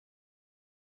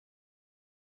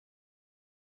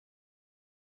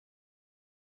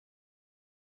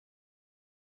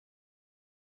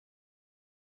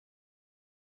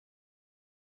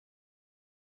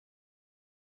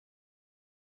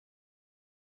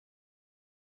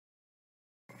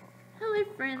Hello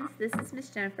friends, this is Miss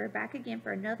Jennifer back again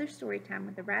for another story time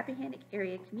with the Rappahannock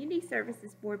Area Community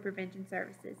Services Board Prevention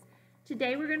Services.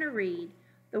 Today we're going to read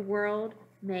The World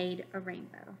Made a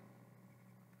Rainbow.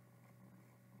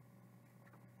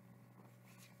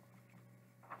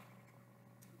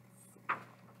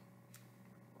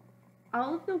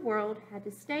 All of the world had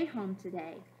to stay home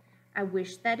today. I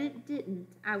wish that it didn't.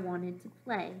 I wanted to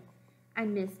play. I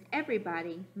missed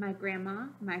everybody, my grandma,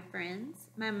 my friends.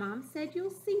 My mom said you'll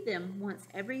see them once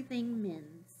everything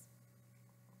mends.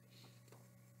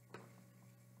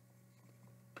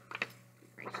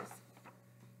 Gracious.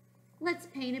 Let's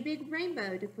paint a big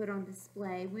rainbow to put on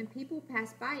display. When people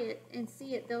pass by it and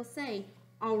see it, they'll say,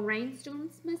 all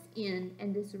rainstorms must end,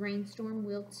 and this rainstorm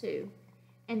will too.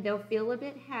 And they'll feel a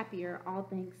bit happier, all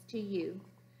thanks to you.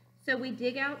 So we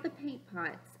dig out the paint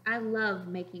pots. I love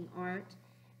making art.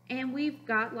 And we've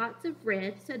got lots of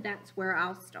red, so that's where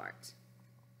I'll start.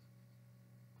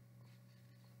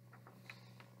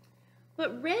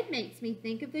 But red makes me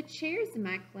think of the chairs in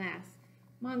my class.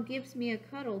 Mom gives me a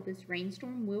cuddle, this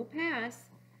rainstorm will pass.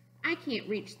 I can't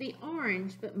reach the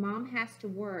orange, but Mom has to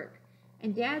work.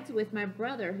 And Dad's with my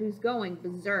brother who's going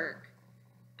berserk.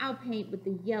 I'll paint with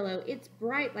the yellow, it's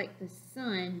bright like the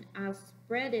sun. I'll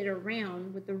spread it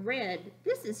around with the red,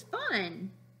 this is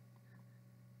fun.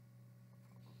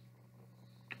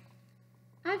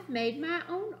 I've made my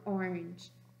own orange,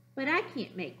 but I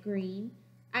can't make green.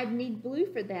 I'd need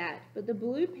blue for that, but the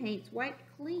blue paint's wiped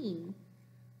clean.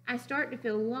 I start to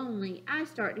feel lonely, I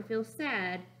start to feel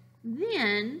sad.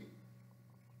 Then,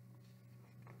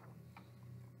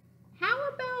 how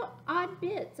about odd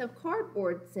bits of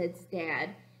cardboard, says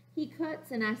Dad. He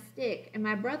cuts and I stick, and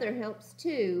my brother helps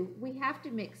too. We have to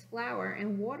mix flour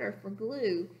and water for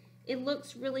glue. It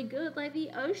looks really good like the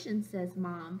ocean, says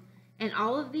Mom. And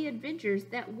all of the adventures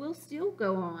that will still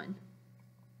go on.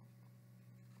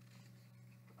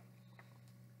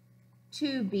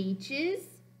 2 beaches,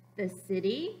 the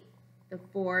city, the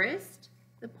forest,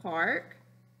 the park.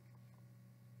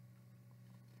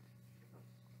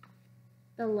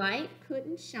 The light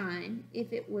couldn't shine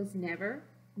if it was never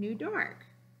new dark.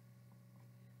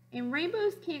 And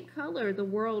rainbows can't color the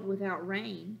world without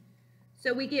rain.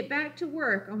 So we get back to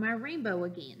work on my rainbow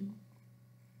again.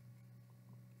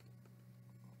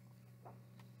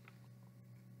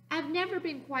 I've never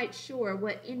been quite sure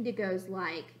what indigo's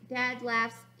like. Dad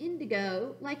laughs,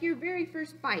 indigo, like your very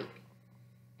first bike.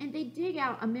 And they dig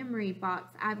out a memory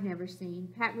box I've never seen,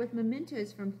 packed with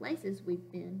mementos from places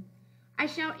we've been. I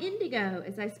shout indigo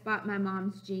as I spot my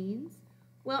mom's jeans.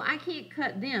 Well, I can't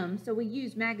cut them, so we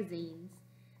use magazines.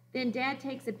 Then Dad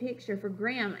takes a picture for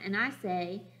Graham, and I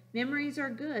say, memories are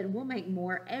good, we'll make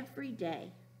more every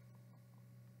day.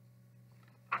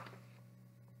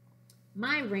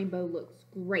 My rainbow looks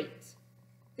great.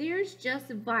 There's just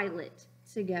Violet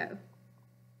to go.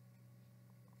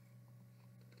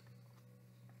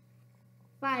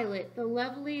 Violet, the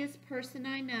loveliest person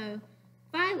I know.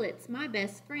 Violet's my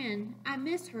best friend. I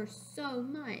miss her so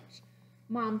much.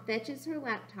 Mom fetches her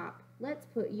laptop. Let's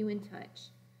put you in touch.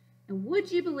 And would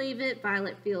you believe it,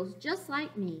 Violet feels just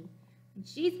like me. And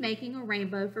she's making a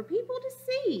rainbow for people to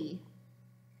see.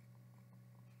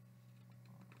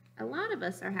 A lot of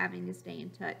us are having to stay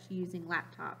in touch using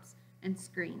laptops and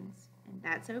screens, and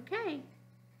that's okay.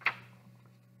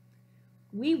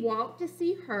 We walk to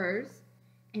see hers,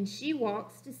 and she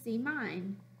walks to see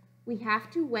mine. We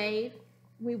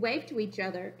wave to each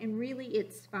other, and really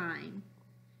it's fine.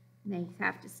 They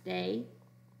have to stay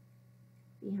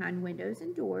behind windows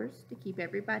and doors to keep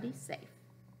everybody safe.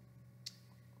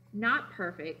 Not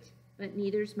perfect, but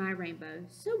neither's my rainbow.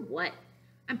 So what?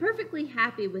 I'm perfectly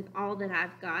happy with all that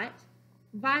I've got.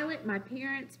 Violet, my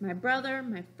parents, my brother,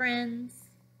 my friends.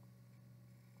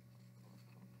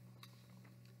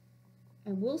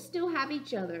 And we'll still have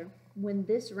each other when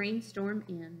this rainstorm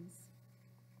ends.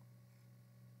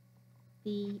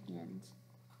 The end.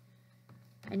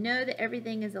 I know that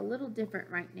everything is a little different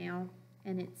right now,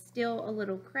 and it's still a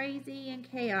little crazy and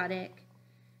chaotic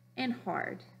and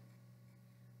hard.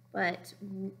 But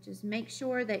just make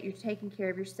sure that you're taking care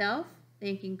of yourself,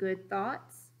 thinking good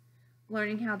thoughts,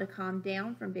 learning how to calm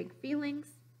down from big feelings,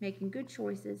 making good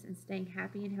choices, and staying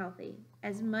happy and healthy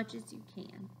as much as you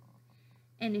can.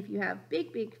 And if you have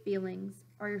big feelings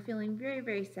or you're feeling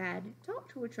very sad,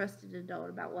 talk to a trusted adult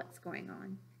about what's going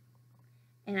on.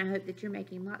 And I hope that you're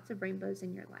making lots of rainbows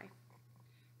in your life.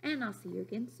 And I'll see you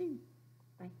again soon.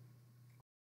 Bye.